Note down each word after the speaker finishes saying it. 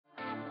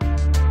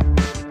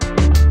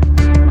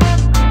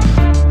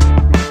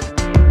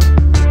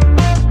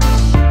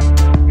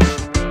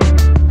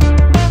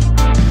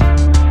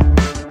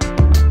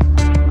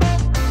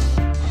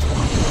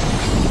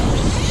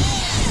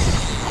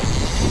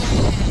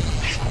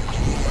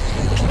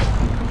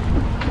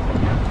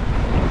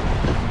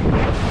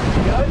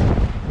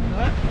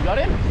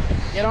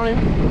Get on him.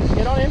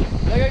 Get on him.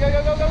 Go, go, go,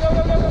 go, go, go,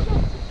 go, go, go, go.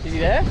 Is he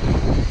there?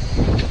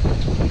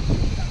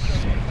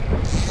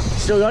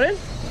 Still got him?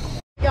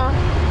 Gone.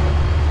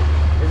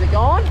 Is it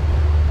gone?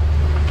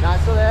 No,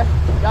 it's still there.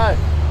 Go.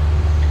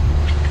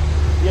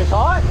 You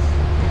tight?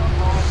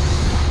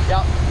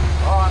 Yep.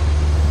 Alright.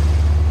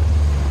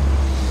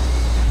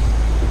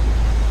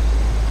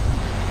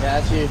 Yeah,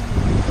 that's you.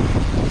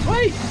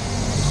 Sweet!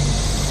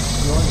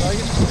 You want to take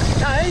it?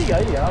 No, there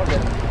you go, I'll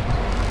get it.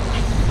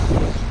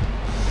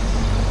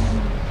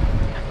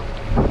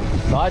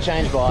 So I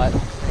changed bite.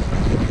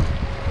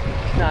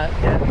 No,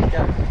 yeah,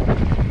 go.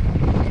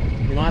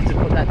 You might have to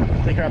put that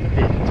clicker up a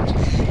bit.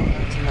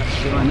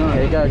 I know.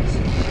 There you go, just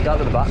go up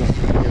to the button.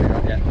 Here we go,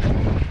 yeah.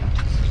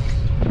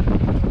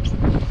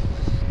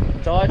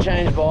 So I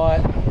changed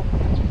bite,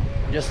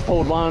 just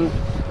pulled one,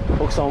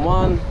 hooks on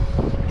one.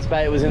 This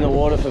bait was in the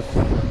water for,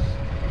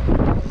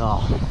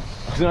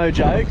 no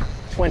joke,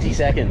 20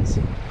 seconds.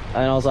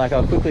 And I was like,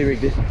 I'll quickly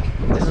rig this.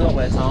 This is what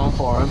we're towing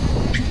for them.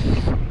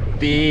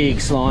 Big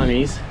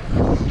slimies.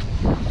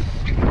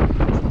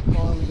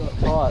 Finally got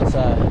tight,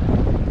 so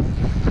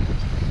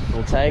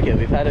we'll take it.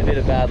 We've had a bit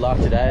of bad luck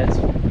today.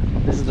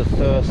 This is the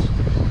first.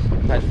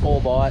 We've had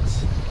 4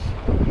 bites.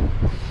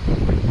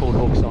 Pulled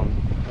hooks on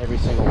every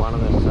single one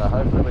of them. So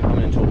hopefully we're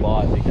coming into a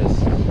bite because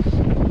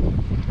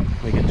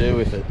we can do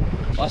with it.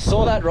 I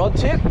saw that rod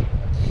tip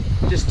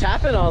just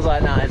tapping. I was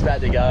like, nah, it's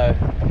about to go.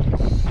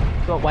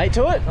 Got weight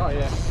to it? Oh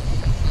yeah.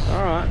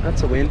 All right,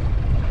 that's a win.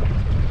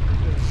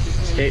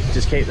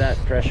 Just keep that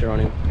pressure on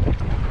him.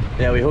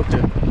 Yeah, we hooked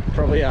it.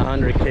 Probably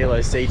 100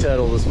 kilo sea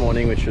turtle this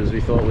morning, which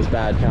we thought was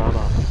bad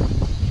karma.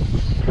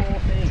 Poor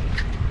thing.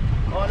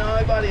 Oh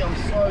no, buddy, I'm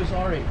so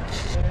sorry.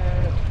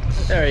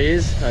 There he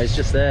is. Oh, he's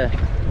just there.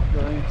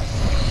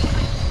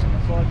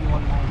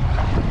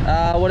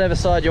 Whatever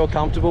side you're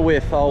comfortable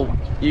with.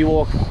 You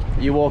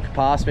walk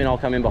past me and I'll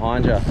come in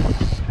behind you.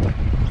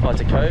 Oh, it's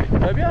a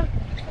cobia?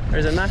 Or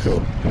is it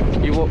mackerel?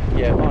 You walk,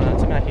 yeah, oh no,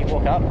 it's a mackie.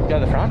 Walk up, go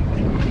to the front.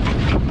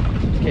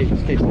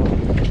 Just keep walking.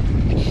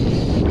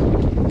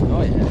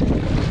 Oh yeah.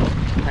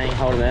 Hang,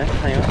 hold him there,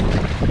 hang on.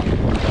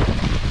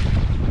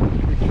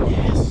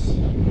 Yes.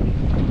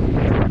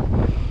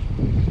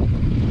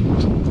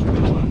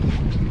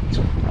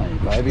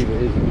 Hey baby, but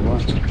isn't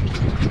one.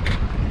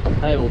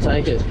 Hey, we'll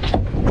take it.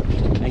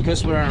 And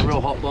because we're on a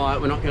real hot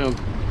bite, we're not going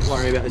to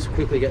worry about this.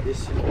 Quickly get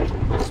this,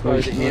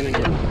 dispose it in and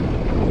get.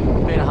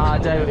 Been a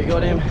hard day, but we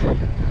got him.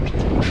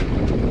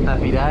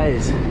 Happy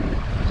days.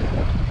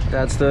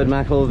 Dad's 3rd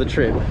mackerel of the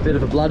trip. Bit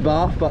of a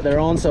bloodbath, but they're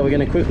on, so we're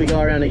going to quickly go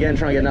around again,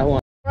 try and get another one.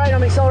 Right,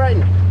 I'm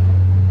accelerating.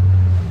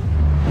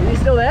 Is he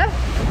still there?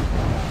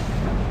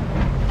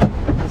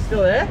 He's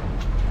still there?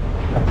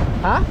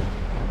 Huh?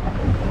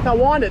 No,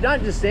 wind it,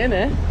 don't just stand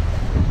there.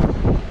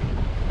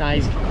 No,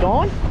 he's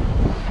gone.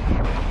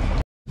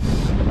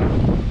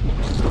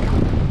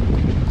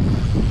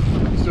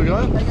 Still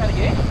going? Take that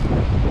again.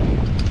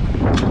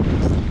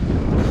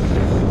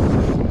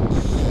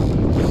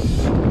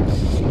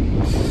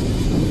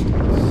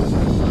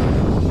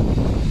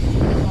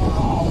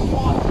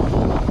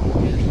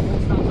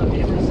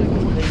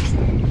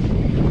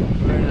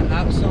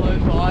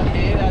 Absolute bite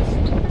here. That's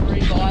 3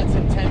 bites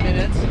in 10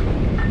 minutes.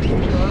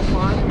 First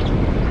one.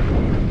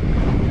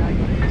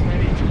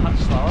 Maybe a touch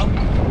slower.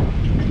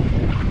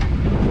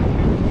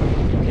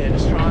 Yeah,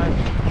 just try and.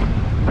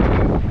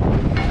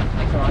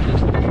 That's alright.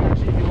 Just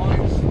actually, if you want,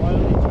 just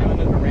slowly turn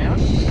it around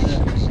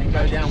and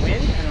go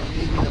downwind, and it'll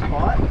give you the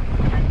bite.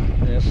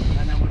 Yep.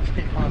 And then we'll just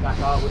keep coming back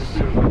up. We'll just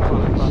do it one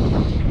time.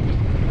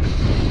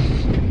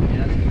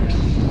 Yeah, that's good.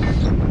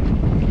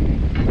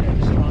 Yeah,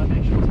 just try and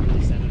make sure it's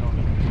really centered on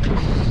it.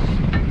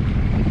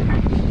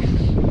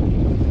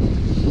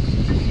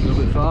 A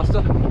little bit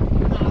faster.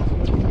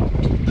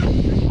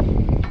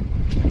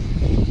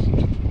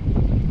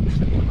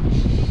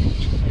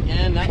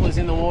 Again, that was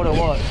in the water,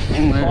 what?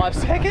 5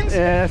 seconds?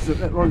 Yeah,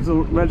 that rod's a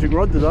magic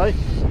rod today.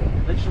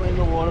 Literally in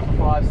the water for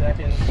 5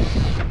 seconds.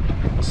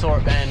 I saw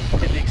it bend,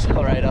 hit the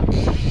accelerator.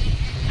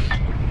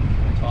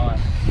 Tired.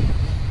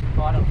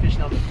 Tired on fish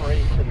number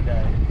 3 for the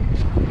day.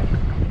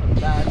 Not a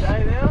bad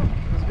day now.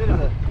 It was a bit of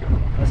a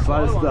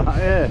slow Start, one.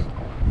 yeah.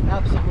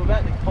 Absolutely, we're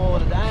about to call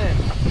it a day.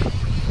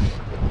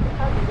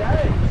 Happy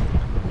days.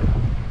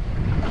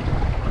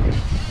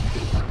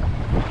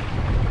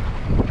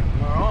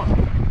 We're on.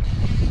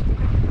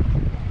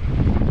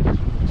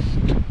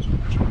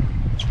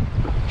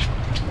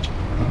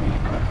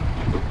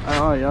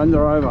 Oh, you're under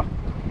or over.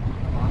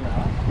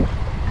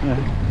 Yeah.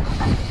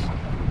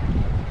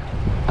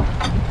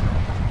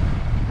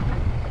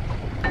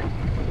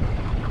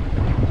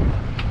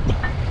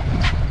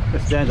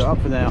 Let's stand it up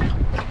for now.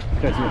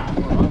 Catch me.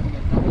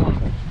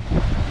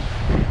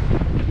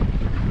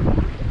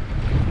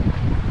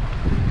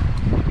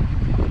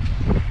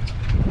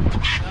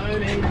 No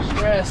need to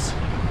stress.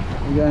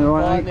 You're going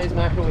right Flying angle. these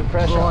mackerel with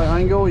pressure. Right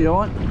angle, you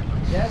want?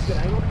 Yeah, it's good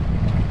angle.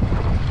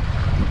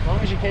 As long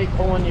as you keep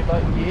pulling your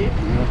boat gear.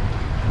 Yeah.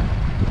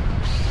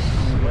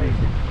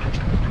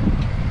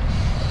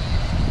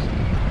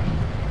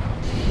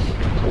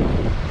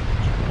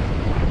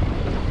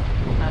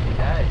 Happy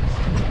days.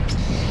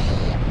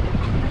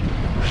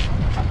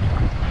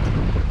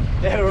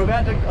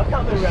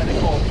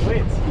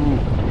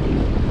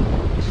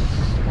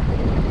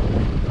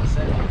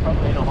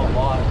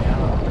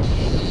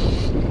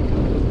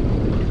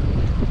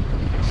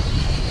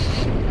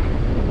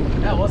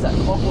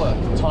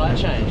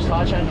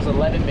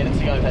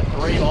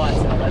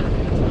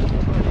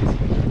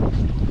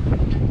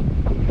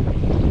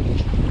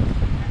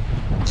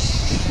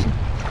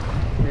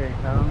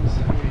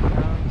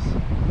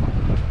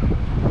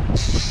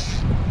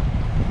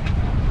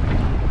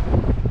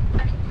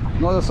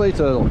 a sea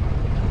turtle.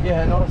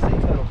 Yeah, not a sea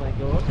turtle, thank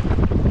God.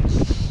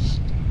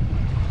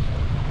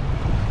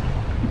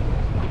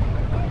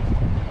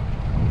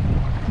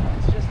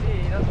 It's just here,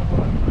 he doesn't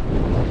want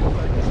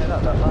to set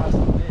up that last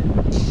little bit.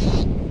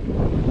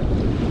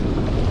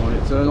 Want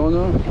to turn on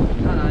now?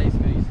 No, he's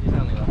good. He's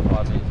only like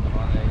 5 meters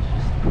behind there. He's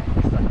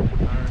just stuck in the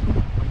current.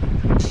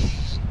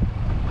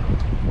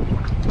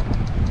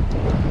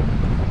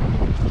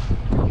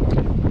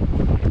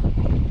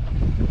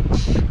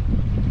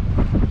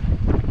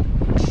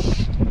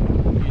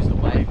 Use the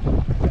wave for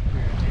your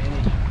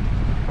advantage.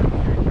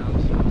 Here it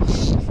comes.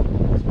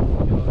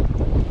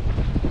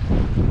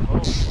 Oh,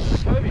 it's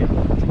a cobia.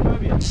 It's a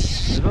cobia.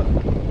 Is it? I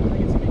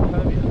think it's a big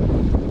cobia.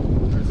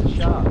 Or it's a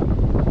shark.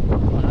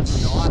 Oh, that's a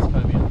nice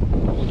cobia.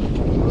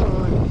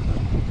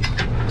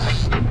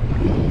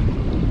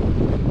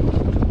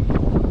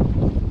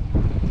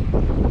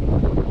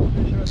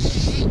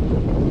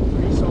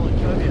 Pretty solid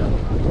cobia.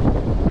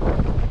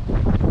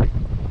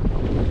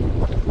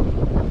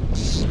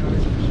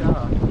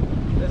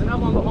 There's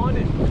another one behind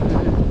it.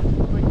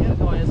 We can get it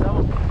by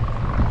yourself.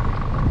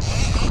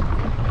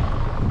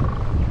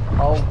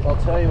 I'll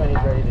tell you when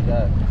he's ready to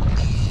go.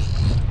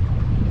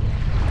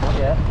 Not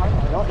yet.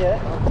 Not yet.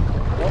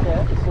 Not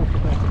yet. Still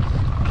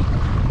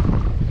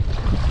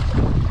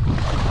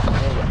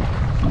there you go.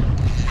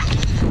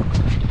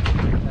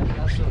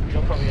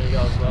 You're probably going to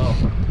go as well.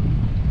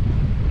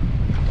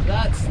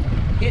 That's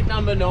hit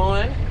number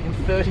 9 in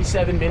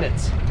 37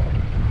 minutes.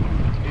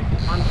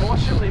 We've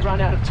unfortunately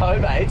run out of tow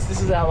baits.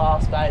 This is our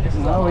last bait. This is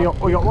No,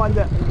 we got one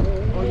down.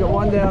 We got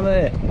one down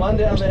there. one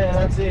down there,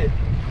 that's it.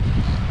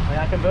 And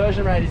our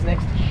conversion rate is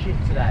next to shit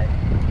today.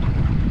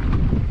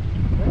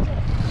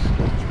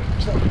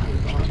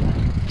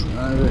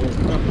 Over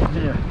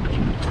here.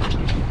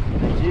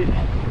 Thank you.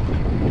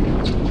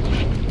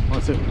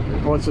 What's it?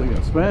 What's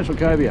it? Spanish or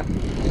cobia?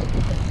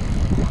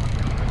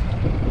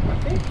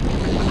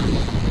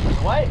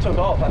 The way it took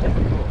off, I think, a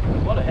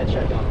lot of head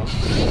shake going on.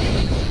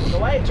 The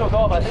way it took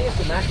off, I think it's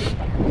the mackerel.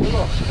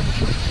 Look,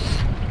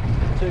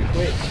 too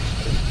quick.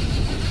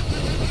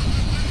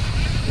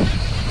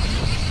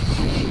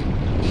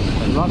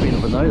 They're loving the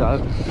bonito.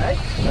 Hey?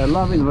 They're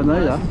loving the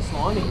bonito. This is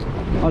slimy.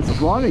 Oh, it's a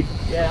slimy.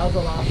 Yeah, that was the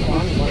last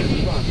slimy one of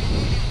these ones.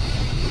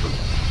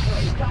 Oh,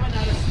 he's coming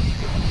at us.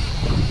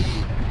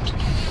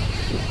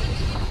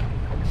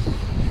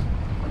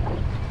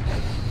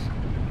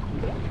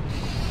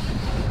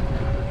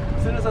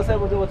 As soon as I said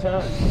we'll do a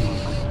turn.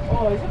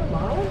 Oh, is it a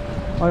marlin?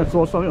 I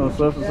saw something on the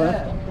surface there.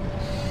 Yeah.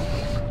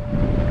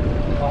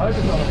 I hope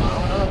it's not a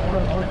marlin.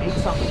 I want to eat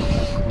something.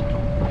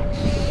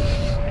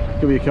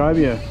 Could be a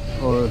cobia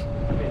or a,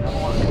 Could be another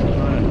one.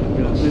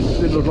 this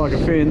did look like a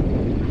fin.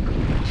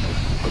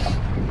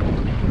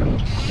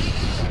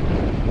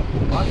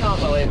 I can't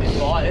believe this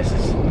bite. This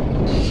is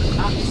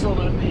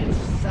absolutely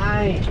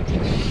insane.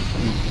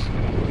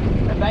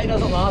 That bait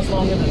doesn't last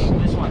longer than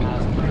this one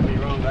has. Prove me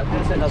wrong, but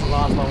this one doesn't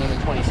last longer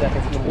than 20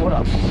 seconds in the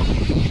water.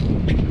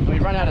 We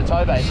ran out of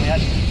tow baits. We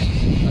had,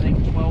 I think,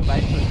 12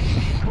 bait fish.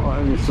 What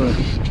have you seen?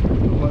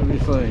 What have you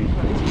seen?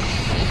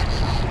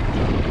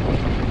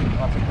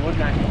 That's a good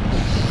mate.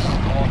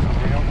 Oh, it's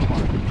a real good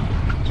one.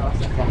 Trust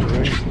that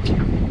buckaroo.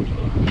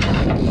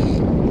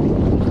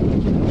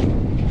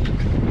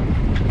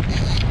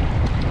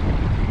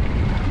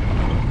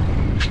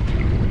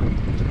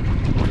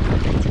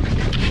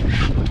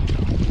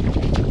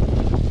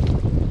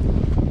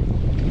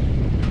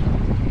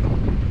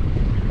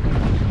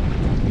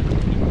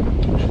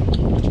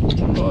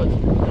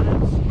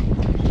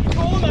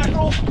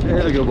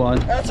 That's a good one.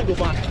 That's a good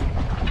one.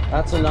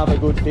 That's another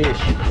good fish.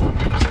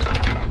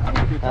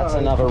 That's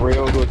another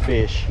real good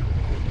fish.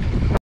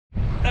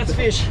 That's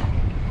fish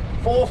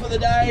 4 for the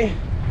day.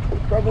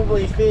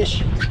 Probably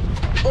fish.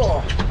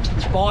 Oh,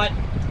 bite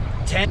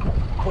 10.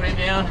 Put him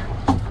down.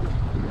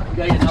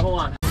 Go get another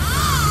one.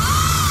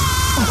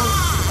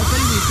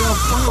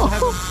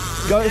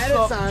 Go Get it,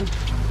 stop. son.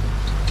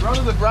 Run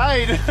to the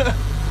braid.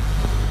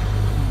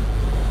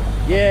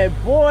 Yeah,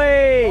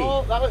 boy.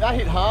 Oh, that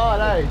hit hard,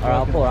 eh? All right,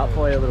 I'll pull it up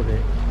for you a little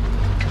bit.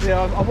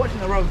 Yeah, I'm watching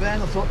the rubber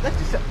band. I thought that's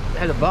just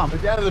had a bump.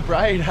 Down to the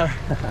braid. And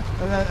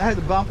then I had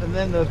the bump, and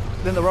then the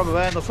rubber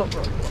band. I thought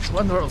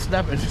when the little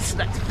snap, it just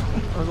snapped.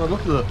 I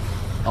looked at it.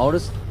 I'll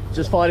just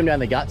fight him down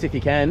the guts if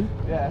you can.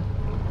 Yeah.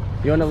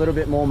 You want a little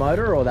bit more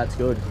motor, or that's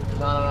good?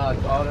 No, I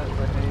don't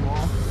drink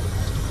anymore.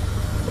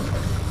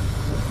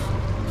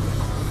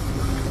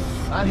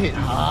 That hit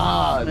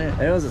hard. Yeah.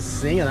 There was a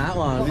singer, that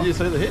one. Did you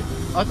see the hit?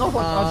 I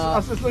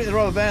was just looking at the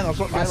rubber band. I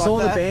thought, I saw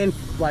the band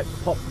like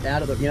pop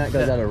out of the, it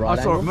goes out of right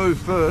I saw angle. it move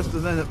first,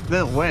 and then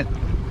it went.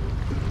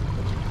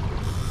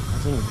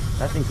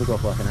 That thing took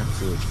off like an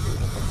absolute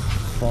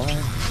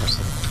fire.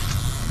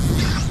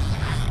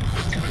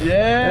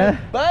 Yeah,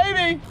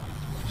 baby.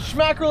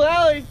 Schmackerel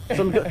alley.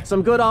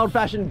 Some good old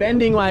fashioned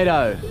bending,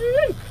 Wado.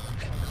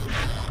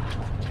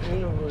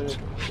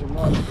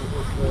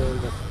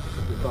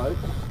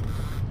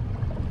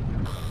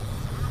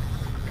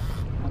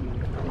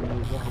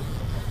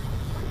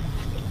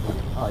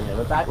 Oh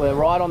yeah, we're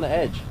right on the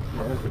edge.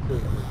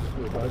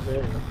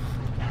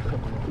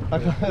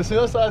 Like, as soon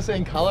as I started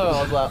seeing colour,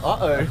 I was like,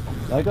 uh-oh.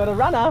 I got a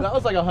runner. That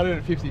was like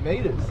 150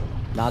 metres.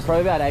 No, it's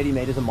probably about 80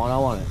 metres of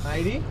mono on it.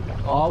 80?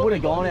 Oh, I would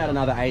have gone out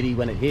another 80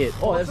 when it hit.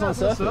 Oh, that's on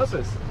the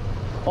surface.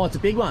 Oh, it's a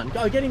big one.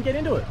 Go, get into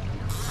it.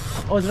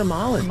 Oh, is it a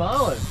marlin? It's a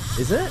marlin.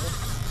 Is it?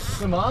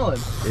 It's a marlin.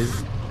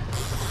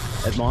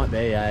 It might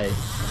be a...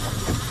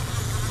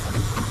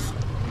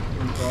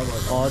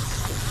 Oh,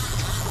 it's...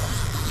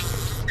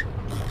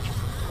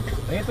 I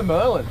think it's a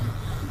merlin.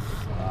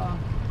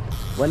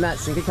 When that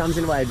sinker comes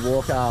in, Wade,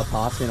 walk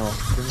past me and I'll...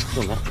 Just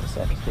doing that for a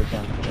sec. Just go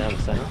down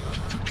the centre.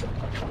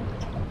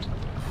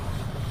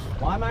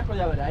 My mackerel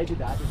the other day did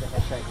that, did the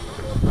head shake on the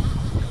floor.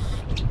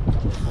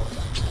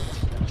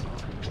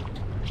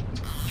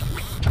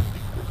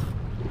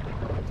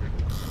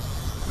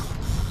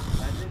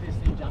 Imagine this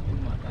thing jumped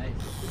into my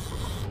face.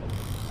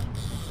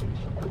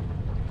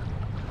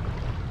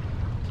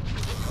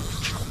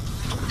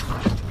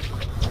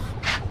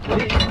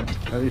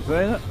 Have you seen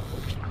it?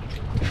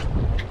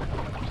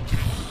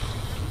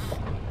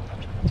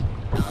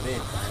 No, I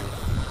didn't.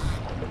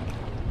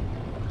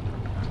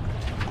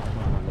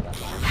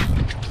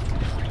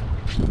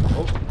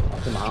 Oh,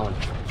 it's a marlin.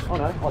 Oh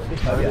no, oh, it's a big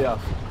cobia.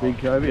 Big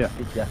cobia.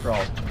 Big death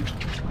roll.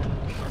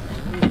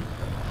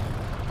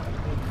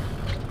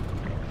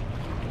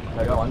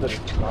 They go under.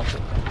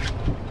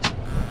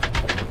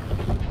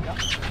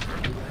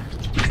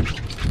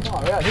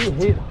 Oh yeah, he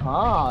hit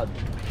hard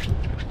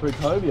for a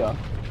cobia.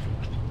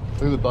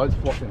 Look at the boats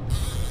flopping.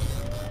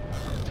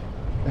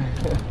 I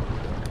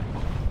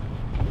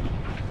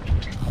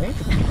think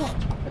it's a big one.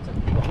 It's a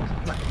big one.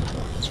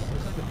 Looks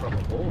like a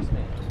proper horse,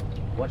 man.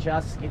 Watch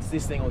out, it's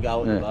this thing will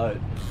go in the boat.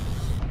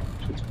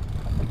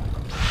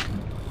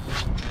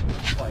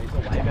 Oh, he's a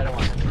way better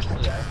one than this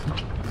today.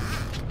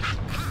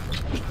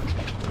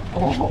 Oh,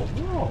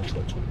 whoa.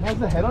 How's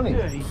the head on him?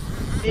 Dude, he's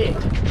thick.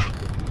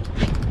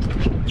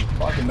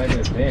 Fucking making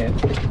a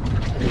dance.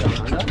 He's going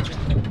under.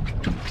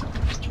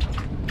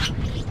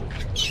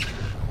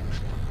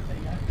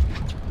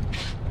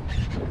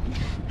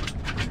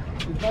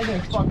 He's making a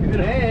fucking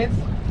dance.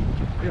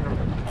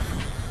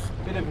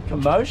 Bit of a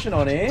commotion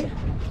on here.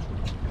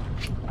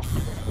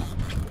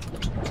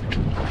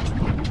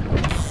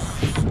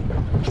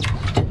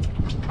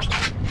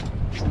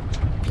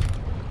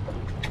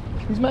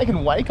 He's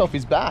making wake off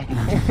his back. Way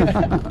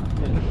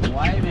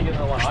bigger than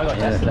the one I got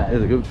yesterday.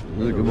 It's a good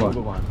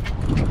one.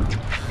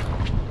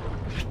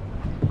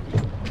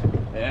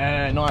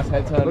 Yeah, nice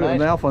head turn, Look at mate.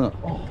 the mouth on it.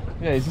 Oh,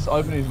 yeah, he's just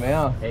opening his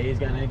mouth. He's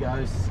going to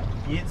go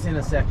skits in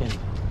a second.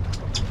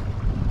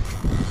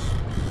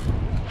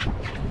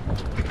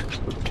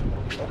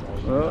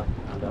 Oh,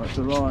 that's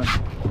the line.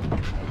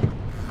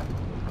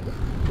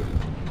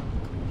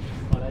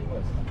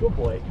 Good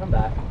boy, come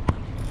back.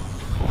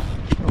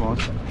 Come on.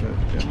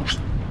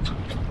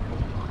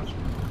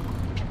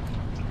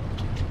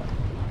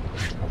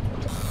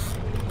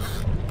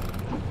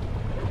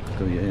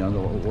 Can you get any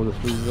underwater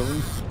squeezes of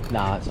him?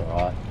 Nah, it's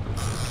alright.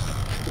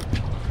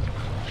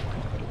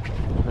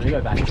 Let me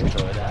go back to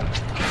enjoy that.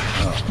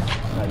 Oh.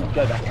 No, you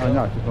go back. I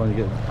know, just trying to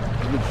get a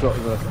good shot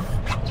of the...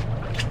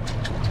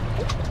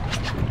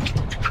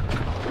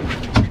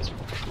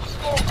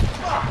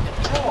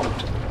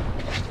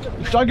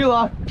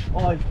 Jugular!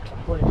 Oh, I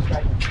put him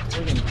straight.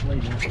 We're going to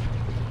leave him.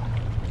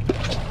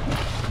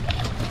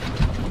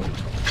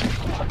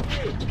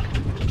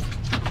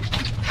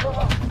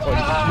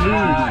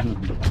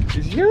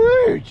 It's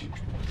huge!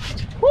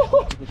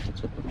 Woo!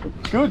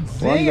 Good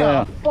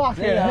zinger!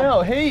 Fucking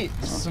hell, he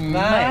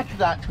smacked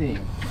that thing.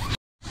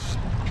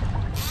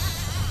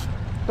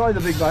 Sorry, the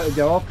big bait will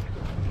go off.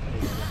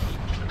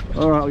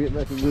 Alright, I'll get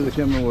back and do the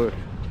camera work.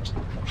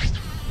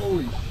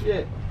 Holy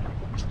shit.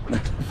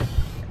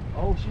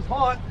 Oh, she's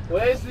hot.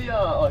 Where's the,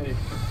 oh, here.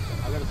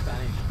 I got a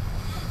Spanish.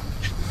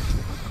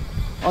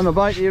 On the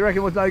bait, you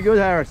reckon was no good,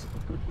 Harris?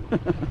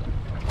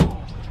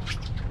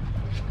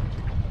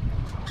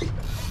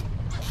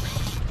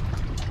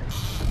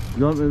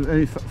 You want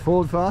any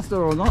forward faster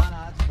or not?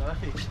 No, it's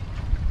perfect.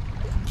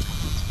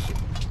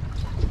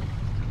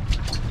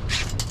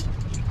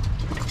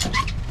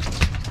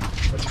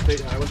 What's your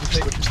feet, Harry? What's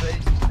your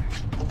feet?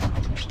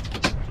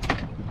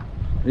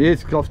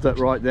 Yes, coughed that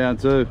right down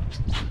too.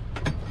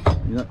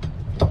 You're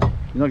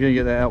not going to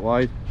get that out,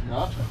 Wade.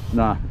 No.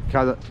 Nah,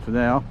 cut it for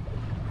now.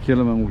 Kill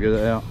him and we'll get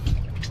it out.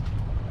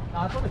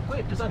 No, it's on the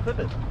clip. Just unclip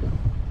it.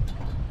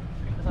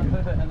 Just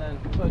unclip it and then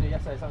put it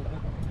yesterday. So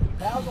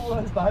how's all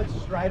those boats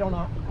straight on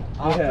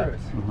after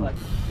us? Like,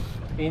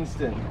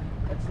 Instant.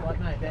 it's like,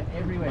 mate, they're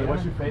everywhere. Wait,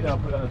 watch your feet, I'll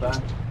put it on the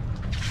back.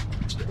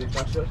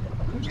 Touch it.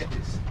 Get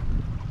this.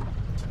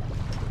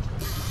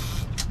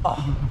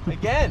 Oh,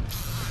 again.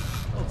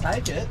 I'll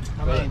take it.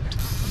 I mean,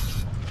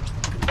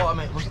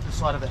 look at the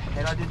side of the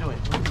head I did to him.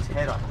 Look at his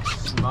head. I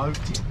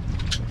smoked him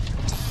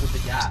with the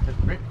gap. It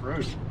ripped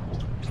through.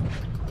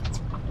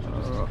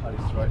 Cut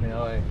his throat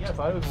now, eh? You get a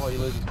photo of him while you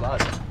lose his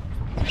blood.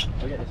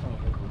 I'll get this one.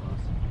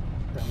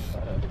 Grab me a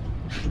photo.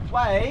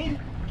 Wade.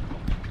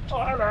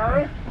 Oh,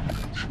 hello.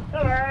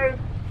 Hello.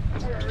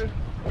 Hello.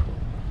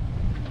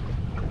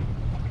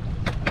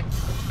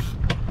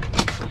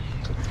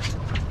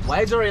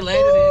 Wade's already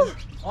landed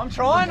his. I'm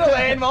trying to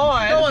land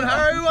mine. Go on,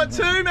 Harry, we want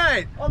 2,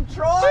 mate. I'm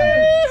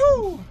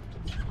trying.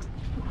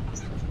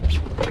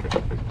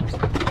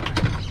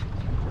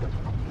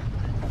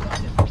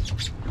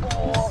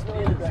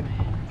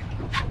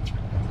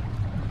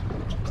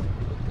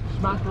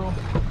 Mackerel.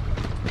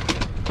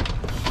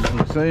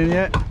 Haven't seen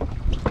yet.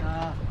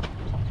 Nah.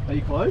 Are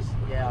you close?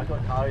 Yeah, I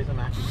got Harry's and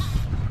Mackie's.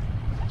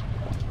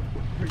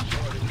 Pretty sure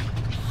it is.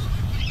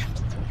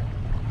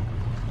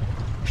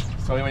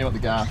 Tell me when you want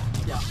the gaff.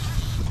 Yeah.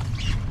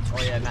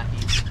 Oh yeah,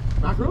 Mackie's.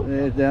 Mackerel?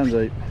 Yeah, it's down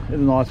deep. It's a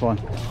nice one.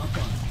 Oh, nice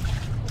one.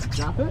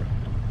 Gaff it?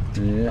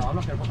 Yeah. No, I'm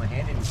not going to put my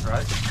hand in his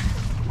throat.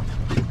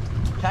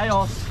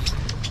 Chaos.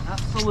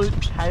 Absolute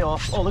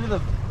chaos. Oh, look at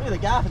the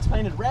gaff. It's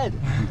painted red.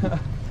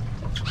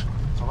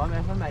 Oh, I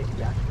made the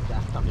gaff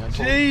company.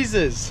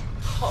 Jesus!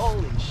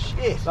 Holy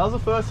shit. That was the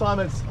first time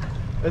it's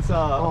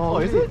Oh,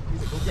 is it?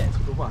 Is it good? Yeah, it's a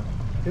good one.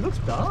 It looks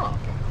dark.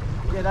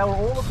 Yeah, they were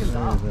all looking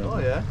dark. Yeah. Oh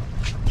yeah.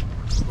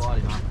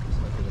 Sliding up.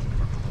 Just look at it.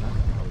 You know,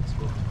 how it's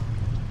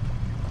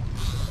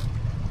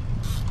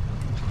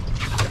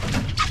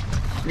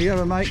good. You have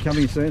a mate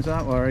coming soon, so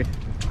don't worry.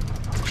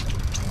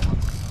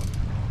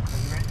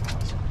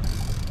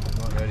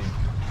 Not ready.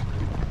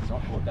 It's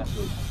not caught that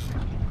good.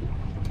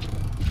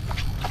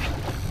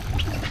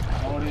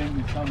 Hold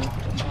him, he's coming.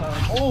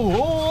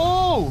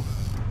 Oh!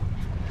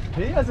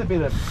 He has a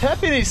bit of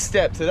pep in his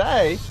step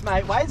today.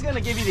 Mate, Wade's going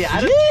to give you the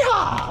attitude.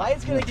 Yeah!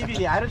 Wade's going to give you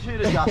the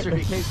attitude adjuster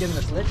if he keeps getting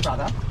the sledge,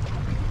 brother.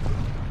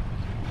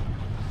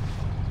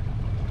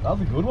 That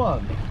was a good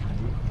one.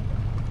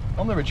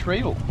 On the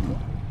retrieval.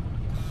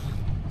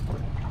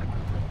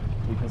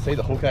 You can see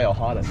the hook our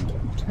hardest.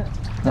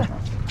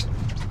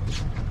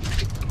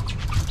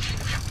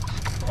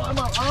 Why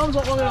my arms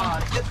not long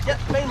enough? Get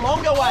me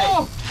longer, Wade.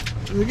 Oh!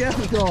 The gaff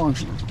is gone.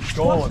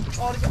 Gone.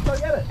 Oh, go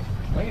get it. I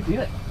think it's in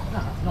it. No,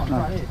 it's not. No.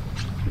 Right here.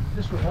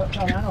 Just go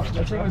around on it.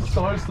 That thing was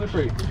so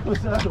slippery. a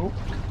circle.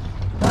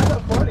 How's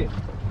that floating?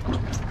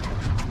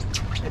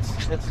 It's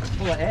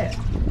full of air.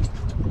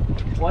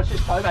 Watch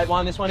this cobate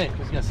wind this one in,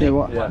 because you're going to see. Yeah,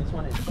 what? Wind Yeah. this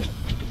one in.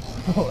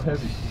 Oh,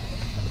 heavy.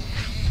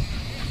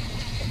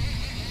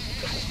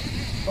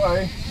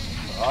 Sorry.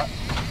 Alright.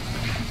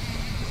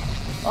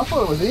 I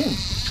thought it was in.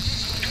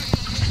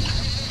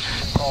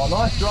 Oh,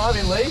 nice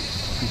driving, Lee.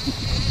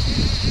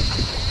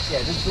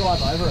 Yeah, just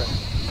drive over it.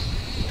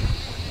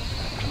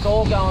 It's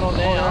all going on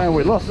now. And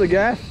we lost the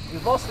gaff.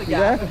 We've lost the Yeah.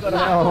 gap. We've got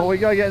to Oh, we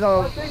gotta get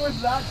another. That thing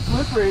was that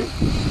slippery.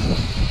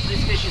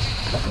 This fish is.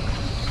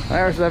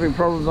 Harris is having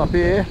problems up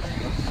here.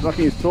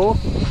 Knocking his talk.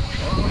 Oh,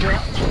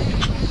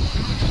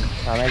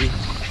 maybe.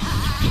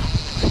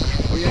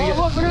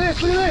 Oh, look at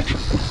this, look at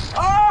this.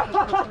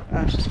 Oh!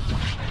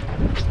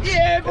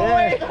 Yeah,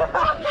 boy!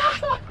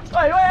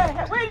 Wait,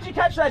 where did you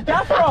catch that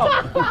gaff from?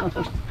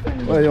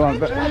 What do you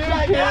want?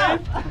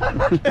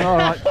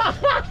 Alright.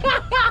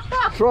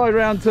 Try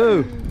round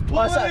 2.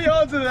 What are the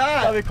odds of So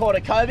that? we caught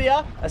a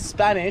cobia, a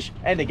Spanish,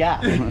 and a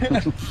gaff.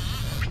 That thing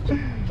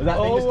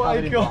was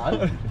covered in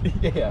blood.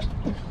 Yeah.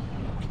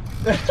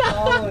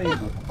 Holy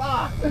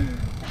fuck!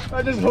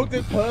 I just hooked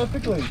it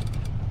perfectly.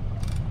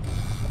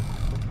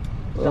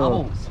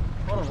 Doubles.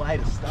 What a way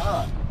to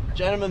start.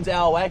 Gentleman's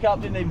hour wake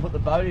up, didn't even put the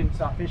boat in,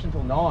 start fishing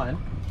until 9.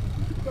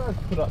 You guys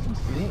put up some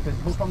skinny. Because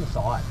it's hooked from the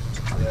side.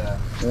 Yeah.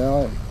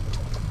 Yeah.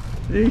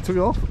 He took it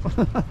off.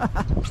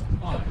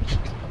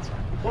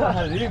 Well, I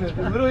had it in.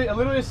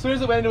 Literally, as soon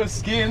as it went into his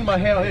skin, my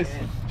hand like this,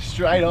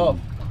 straight off.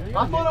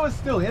 I thought it was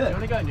still in You it.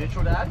 want to go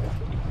neutral, Dad?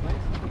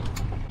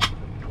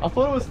 I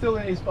thought it was still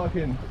in his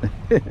fucking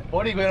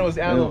body when it was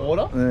out of the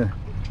water. Yeah.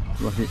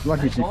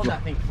 Lucky she Oh,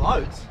 that thing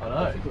floats. I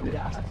know.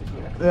 Yeah, that's a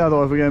good. Yeah,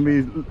 otherwise we're going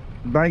to be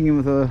banging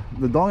with the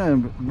donger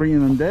and bringing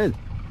them dead.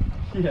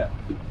 Yeah.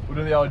 We'll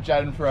do the old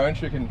Jaden Ferrone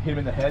trick and hit him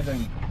in the head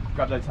and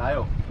grab their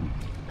tail.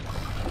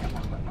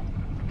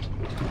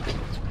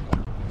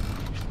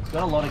 It's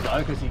got a lot of go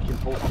because you can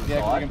pull from the Yeah,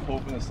 'cause side. you can pull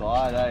from the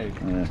side, eh?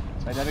 Yeah.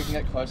 They never can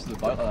get close to the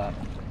boat like that.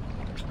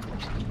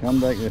 Come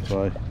back this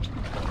way.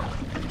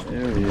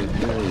 There he is,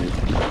 there he is.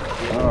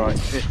 Alright,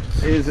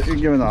 he's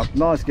giving up.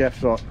 Nice gaff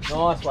shot.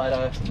 Nice,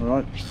 Plato.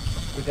 Alright.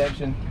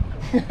 Redemption.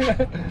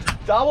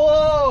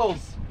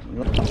 Doubles!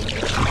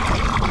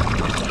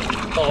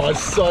 Oh,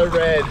 it's so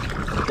red.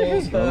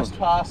 Paul's first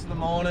pass of the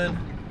morning.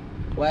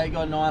 Wade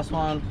got a nice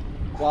one.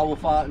 While we're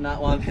fighting that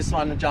one, this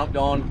one jumped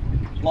on.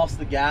 Lost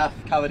the gaff,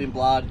 covered in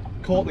blood.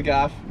 Caught the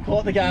gaff.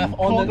 Caught the gaff on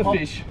Caught the the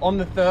fish. On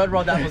the third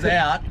rod that was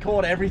out.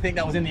 Caught everything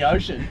that was in the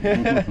ocean.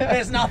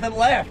 There's nothing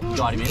left.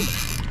 Got him in.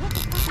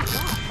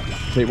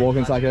 Keep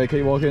walking, Psycho,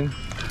 keep walking.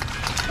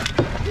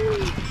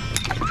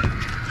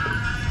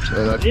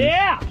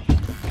 Yeah!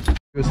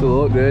 Good to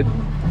look, dude.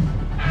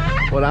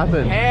 What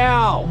happened?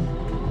 How?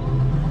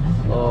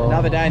 Oh,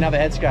 Another day, another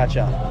head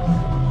scratcher.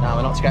 No,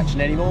 we're not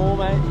scratching anymore,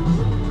 mate.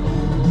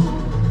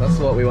 that's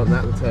what we want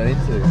that to turn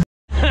into.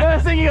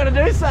 First thing you gotta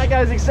do,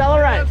 Psycho, is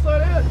accelerate.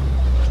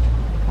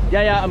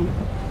 Yeah,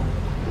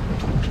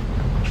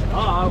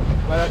 Oh,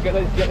 wait,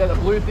 get that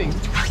blue thing.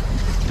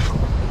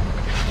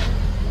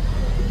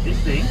 This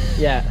thing?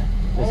 Yeah.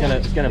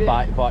 It's gonna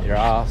bite your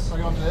ass. Can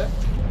I go up there?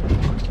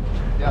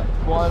 Yep,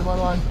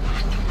 one.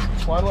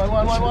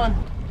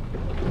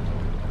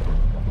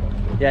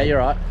 Yeah, you're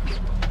right.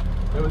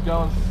 It was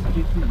going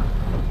skitty.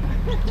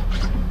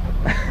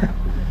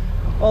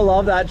 I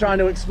love that, trying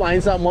to explain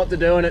something what to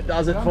do and it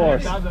does it for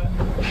us.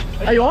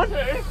 Are you on?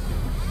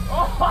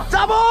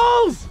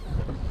 Doubles!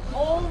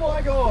 Oh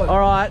my god!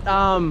 Alright,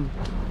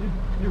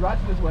 You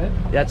ratchet just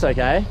went. that's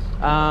okay.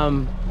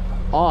 Holy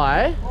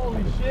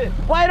shit!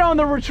 Wait on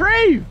the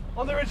retrieve!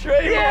 On the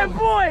retrieve! Yeah,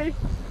 boy!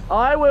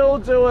 I will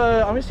do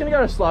I'm just gonna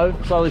go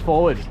slowly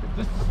forward.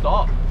 Just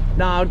stop.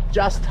 No,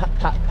 just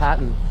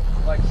pattern.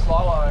 Like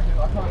slower.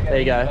 I can't get There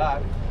you go.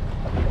 back.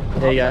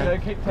 There you Okay,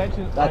 go. keep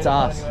tension. That's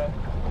us. Anywhere.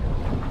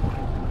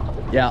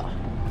 Yeah.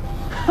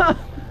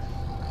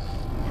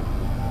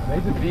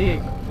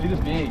 These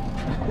are big.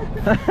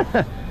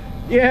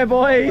 Yeah,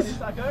 boys.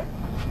 Sucko.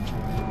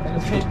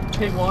 And just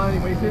keep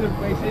winding. When you see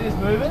this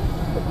moving,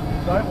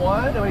 don't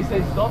wind. And when you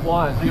see stop,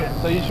 wind.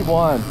 So you should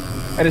wind.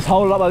 And just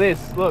hold it up like this.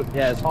 Look.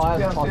 Yeah, as high as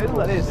Downstairs, possible.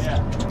 like this. Yeah.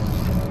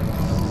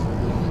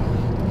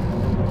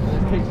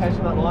 Just keep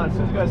tension that line. As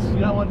soon as it goes, you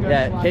don't want to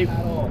go slack keep.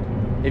 at all.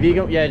 If you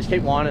go, yeah, just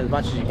keep winding as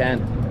much as you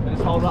can. And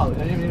just hold it up.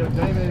 Don't even need to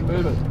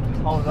move it.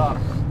 Just hold it up.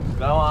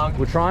 Go on.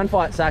 We'll try and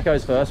fight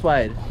Sacco's first,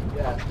 Wade.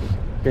 Yeah.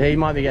 But he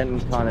might be getting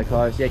kind of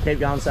close. Yeah, keep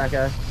going,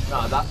 Sacco.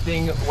 No, that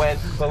thing went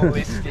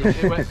ballistic.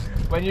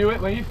 When you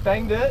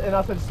fanged it and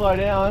I said slow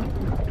down,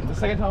 the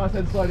second time I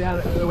said slow down,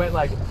 it went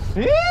like,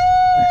 it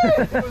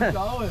was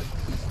going.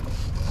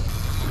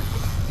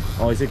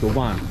 Oh, he's a good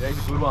one. Yeah, he's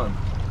a good one.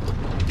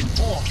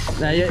 Oh,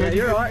 No, yeah, good,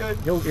 you're good, right.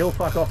 good. He'll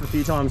fuck off a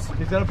few times.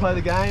 He's gonna play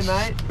the game,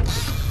 mate.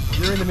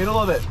 You're in the middle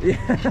of it.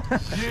 Yeah.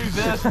 You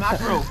versus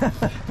Mackerel.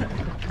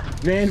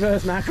 Man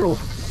versus Mackerel.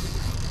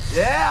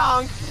 Yeah,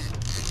 Unc.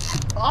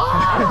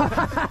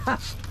 Oh!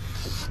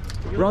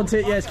 Rod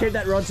tip, yes, keep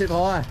that rod tip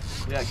high.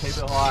 Yeah, keep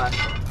it high.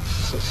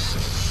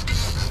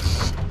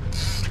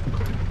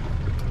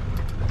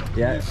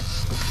 Yeah.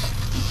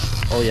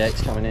 Oh yeah,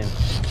 it's coming in.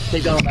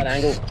 Keep going at that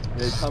angle.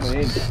 Yeah, he's coming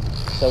in.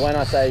 So when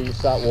I say you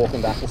start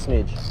walking back a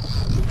smidge.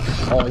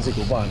 Oh, he's a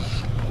good one.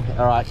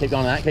 All right, keep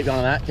going on that, keep going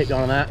on that, keep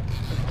going on that.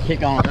 Keep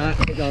going on that,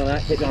 keep going on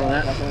that, keep going on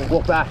that.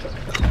 Walk back.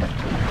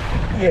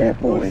 Yeah,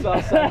 boy. Good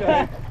stuff,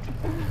 Sacco.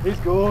 He's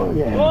good.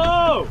 Yeah.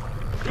 Whoa!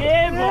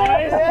 Yeah,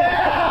 boys.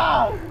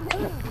 Yeah!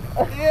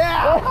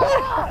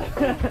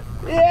 Yeah!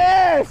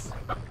 Yes!